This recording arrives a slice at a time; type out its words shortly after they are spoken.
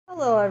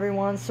Hello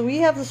everyone, so we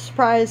have the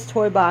Surprise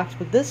Toy Box,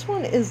 but this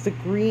one is the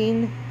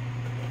green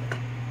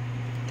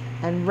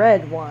and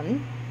red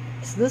one.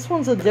 So this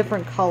one's a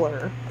different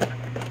color.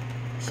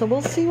 So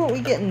we'll see what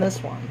we get in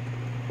this one.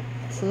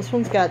 So this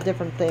one's got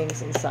different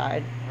things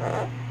inside.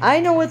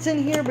 I know what's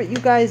in here, but you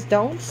guys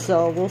don't,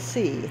 so we'll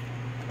see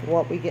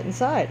what we get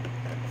inside.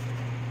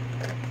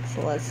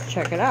 So let's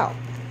check it out.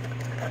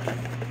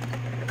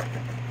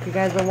 If you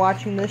guys are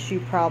watching this, you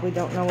probably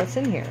don't know what's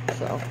in here,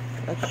 so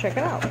let's check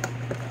it out.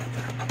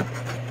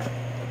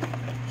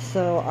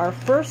 So our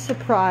first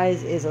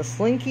surprise is a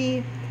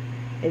Slinky.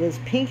 It is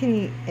pink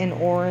and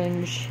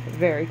orange.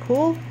 Very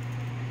cool.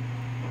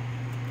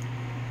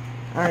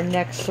 Our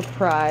next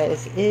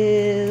surprise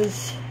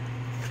is,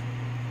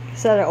 I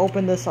said I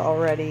opened this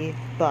already,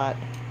 but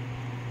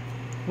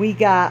we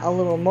got a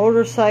little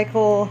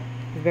motorcycle.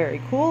 Very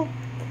cool.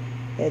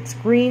 It's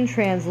green,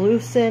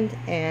 translucent,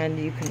 and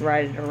you can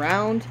ride it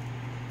around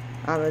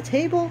on the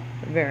table.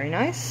 Very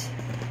nice.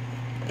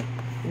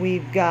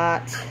 We've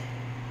got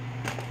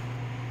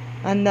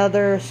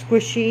another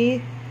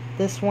squishy.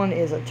 This one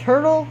is a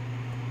turtle.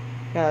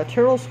 Got a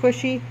turtle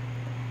squishy.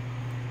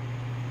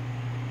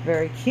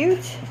 Very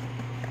cute.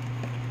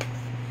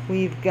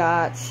 We've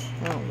got,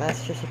 oh,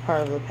 that's just a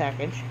part of the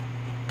package.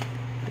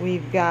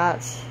 We've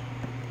got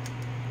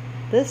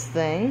this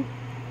thing.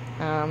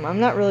 I'm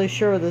not really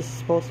sure what this is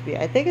supposed to be.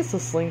 I think it's a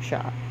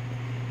slingshot.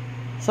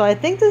 So I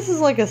think this is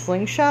like a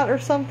slingshot or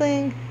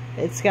something.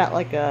 It's got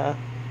like a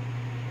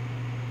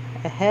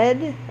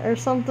head or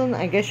something.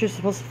 I guess you're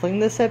supposed to fling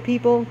this at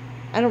people.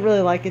 I don't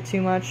really like it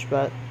too much,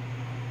 but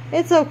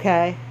it's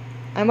okay.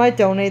 I might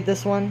donate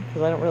this one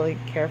because I don't really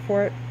care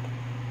for it,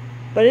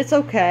 but it's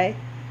okay.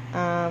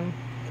 Then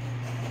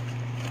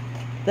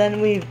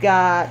we've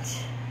got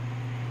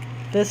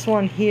this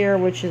one here,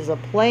 which is a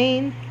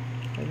plane.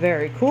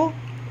 Very cool.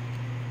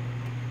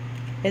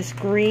 It's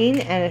green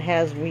and it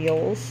has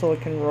wheels so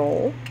it can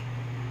roll.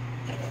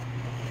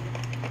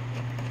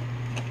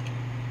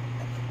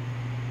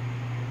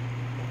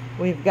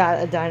 We've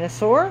got a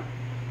dinosaur.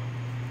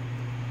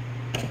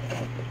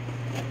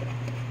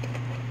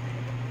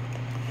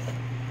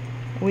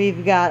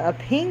 We've got a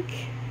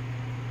pink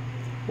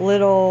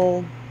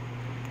little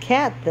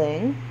cat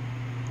thing.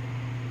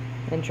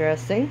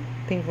 Interesting.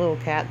 Pink little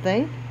cat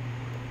thing.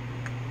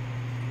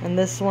 And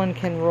this one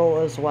can roll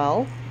as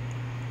well.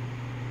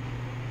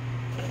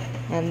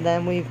 And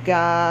then we've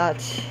got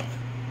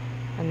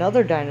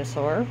another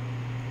dinosaur.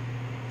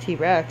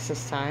 T-Rex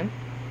this time.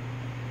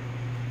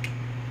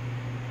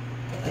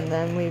 And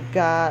then we've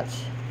got,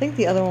 I think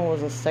the other one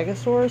was a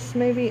Stegosaurus,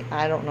 maybe?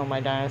 I don't know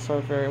my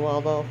dinosaurs very well,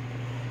 though.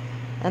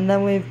 And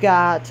then we've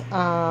got,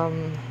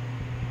 no,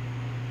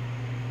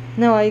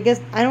 I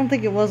don't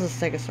think it was a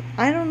Stegosaurus.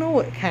 I don't know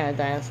what kind of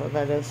dinosaur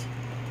that is.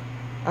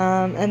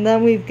 And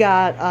then we've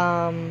got,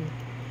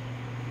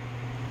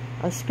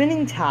 a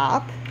spinning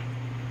top.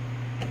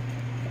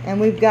 And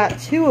we've got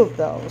two of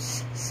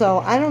those.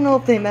 So, I don't know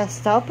if they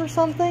messed up or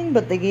something,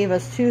 but they gave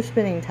us two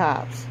spinning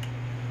tops.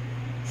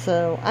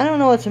 So, I don't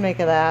know what to make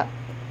of that.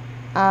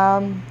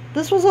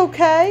 This was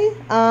okay.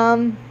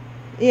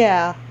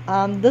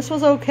 This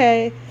was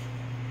okay.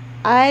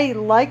 I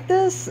like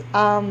this.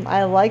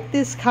 I like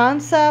this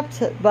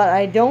concept, but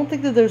I don't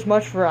think that there's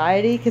much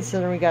variety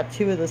considering we got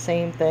two of the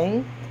same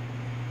thing.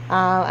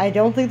 I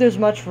don't think there's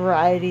much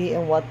variety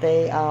in what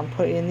they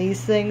put in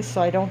these things,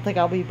 so I don't think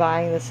I'll be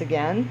buying this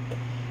again.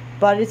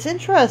 But it's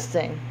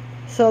interesting.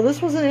 So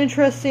this was an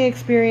interesting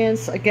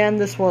experience. Again,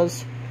 this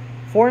was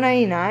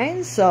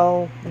 $4.99,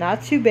 so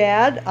not too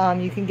bad.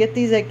 You can get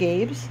these at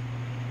Gabe's,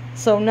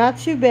 so not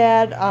too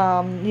bad.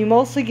 You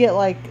mostly get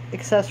like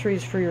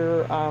accessories for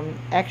your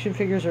action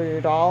figures or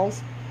your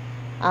dolls.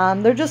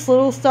 They're just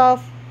little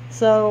stuff,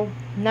 so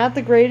not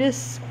the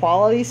greatest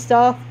quality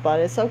stuff,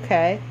 but it's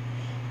okay.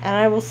 And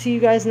I will see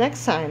you guys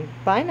next time.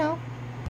 Bye now.